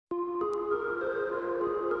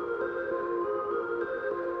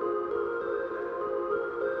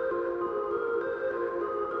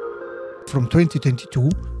from 2022,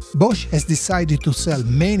 Bosch has decided to sell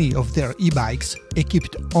many of their e-bikes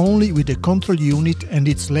equipped only with a control unit and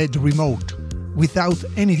its LED remote, without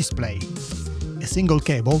any display. A single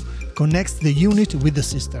cable connects the unit with the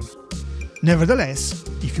system. Nevertheless,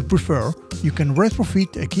 if you prefer, you can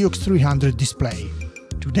retrofit a Kiox 300 display.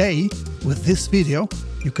 Today, with this video,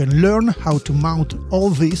 you can learn how to mount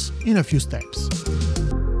all this in a few steps.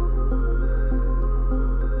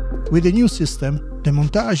 With the new system, the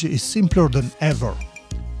montage is simpler than ever.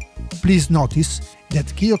 Please notice that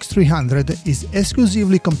Kiox 300 is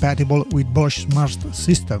exclusively compatible with Bosch Smart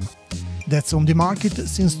System. That's on the market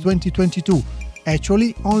since 2022,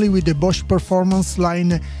 actually only with the Bosch Performance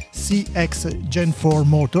Line CX Gen 4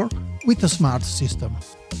 motor with a smart system.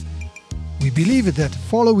 We believe that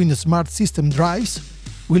following the smart system drives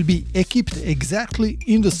will be equipped exactly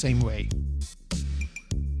in the same way.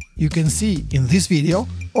 You can see in this video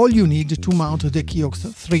all you need to mount the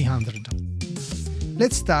Kiox 300.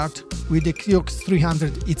 Let's start with the Kiox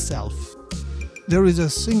 300 itself. There is a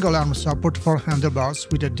single arm support for handlebars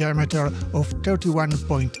with a diameter of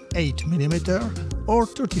 31.8 mm or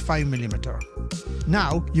 35 mm.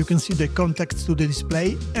 Now you can see the contacts to the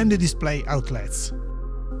display and the display outlets.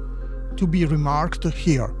 To be remarked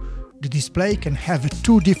here, the display can have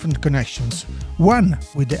two different connections, one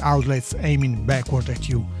with the outlets aiming backward at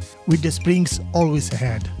you, with the springs always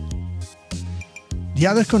ahead. The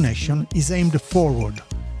other connection is aimed forward,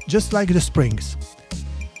 just like the springs.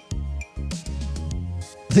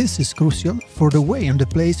 This is crucial for the way and the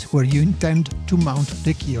place where you intend to mount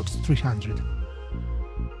the Kiox 300.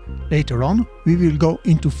 Later on, we will go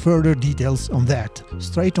into further details on that,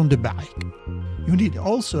 straight on the bike. You need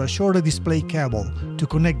also a shorter display cable to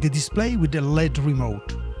connect the display with the LED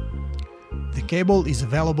remote. The cable is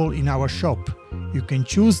available in our shop. You can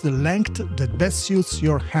choose the length that best suits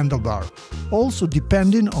your handlebar, also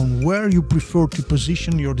depending on where you prefer to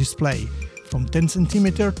position your display, from 10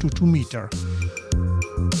 cm to 2 m.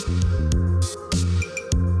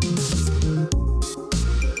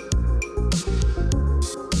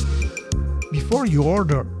 Before you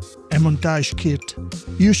order a montage kit,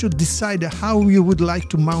 you should decide how you would like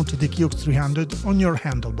to mount the Kiox 300 on your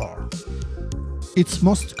handlebar. It's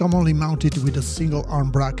most commonly mounted with a single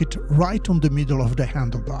arm bracket right on the middle of the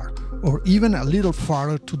handlebar, or even a little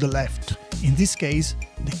farther to the left. In this case,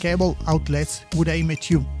 the cable outlets would aim at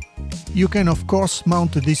you. You can of course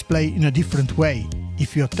mount the display in a different way,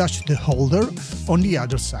 if you attach the holder on the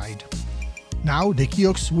other side. Now the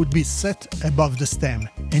Kiox would be set above the stem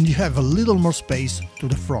and you have a little more space to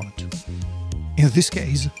the front. In this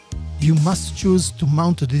case, you must choose to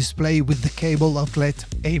mount the display with the cable outlet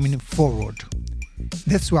aiming forward.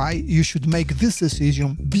 That's why you should make this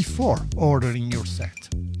decision before ordering your set.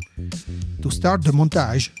 To start the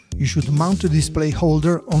montage, you should mount the display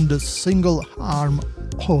holder on the single arm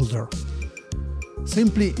holder.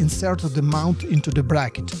 Simply insert the mount into the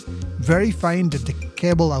bracket, verifying that the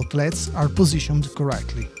cable outlets are positioned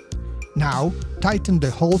correctly. Now, tighten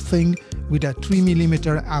the whole thing with a 3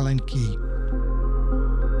 mm Allen key.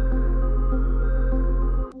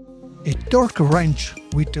 A torque wrench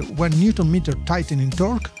with 1 Nm tightening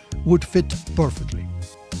torque would fit perfectly.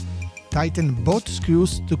 Tighten both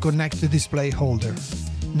screws to connect the display holder.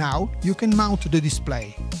 Now you can mount the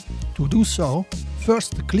display. To do so,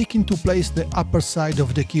 first click into place the upper side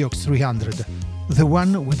of the Kiox 300, the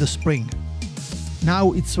one with the spring.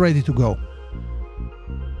 Now it's ready to go.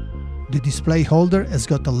 The display holder has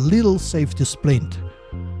got a little safety splint.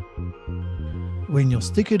 When you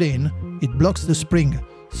stick it in, it blocks the spring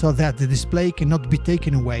so that the display cannot be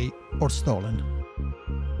taken away or stolen.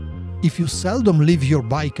 If you seldom leave your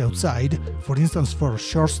bike outside, for instance for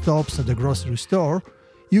short stops at the grocery store,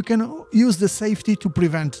 you can use the safety to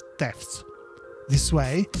prevent thefts. This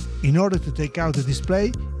way, in order to take out the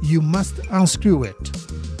display, you must unscrew it.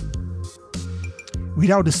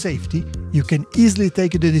 Without the safety, you can easily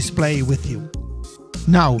take the display with you.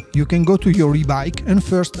 Now you can go to your e-bike and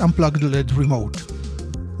first unplug the LED remote.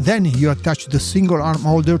 Then you attach the single arm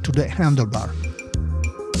holder to the handlebar.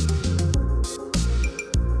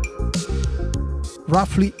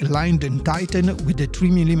 Roughly aligned and tighten with the 3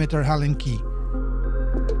 mm Allen key.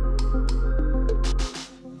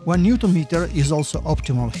 1 Nm is also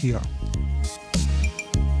optimal here.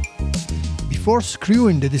 Before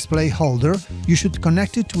screwing the display holder, you should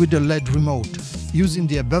connect it with the LED remote, using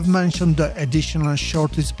the above-mentioned additional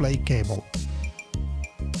short display cable.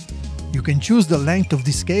 You can choose the length of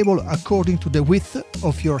this cable according to the width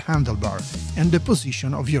of your handlebar and the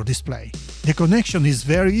position of your display. The connection is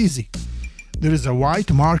very easy. There is a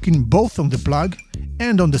white marking both on the plug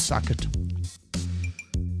and on the socket.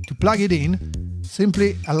 To plug it in,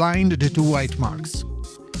 Simply align the two white marks.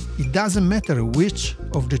 It doesn't matter which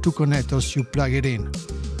of the two connectors you plug it in.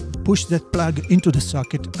 Push that plug into the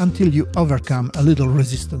socket until you overcome a little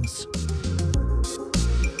resistance.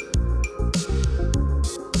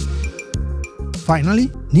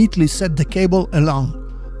 Finally, neatly set the cable along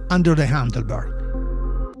under the handlebar.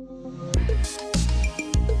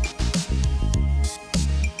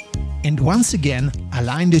 And once again,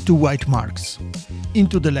 align the two white marks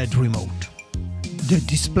into the LED remote. The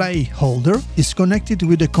display holder is connected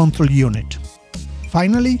with the control unit.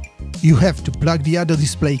 Finally, you have to plug the other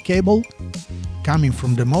display cable, coming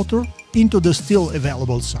from the motor, into the still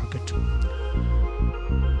available socket.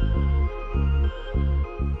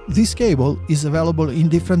 This cable is available in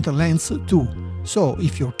different lengths too, so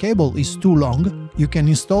if your cable is too long, you can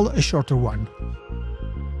install a shorter one.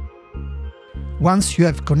 Once you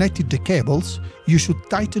have connected the cables, you should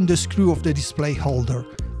tighten the screw of the display holder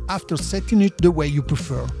after setting it the way you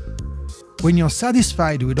prefer. When you're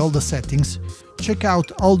satisfied with all the settings, check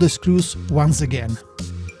out all the screws once again.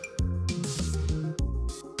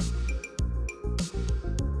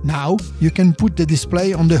 Now you can put the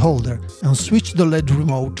display on the holder and switch the LED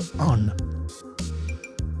remote on.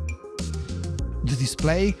 The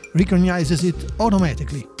display recognizes it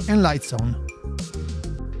automatically and lights on.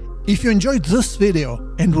 If you enjoyed this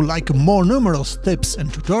video and would like more numerous tips and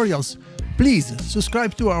tutorials, please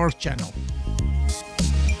subscribe to our channel.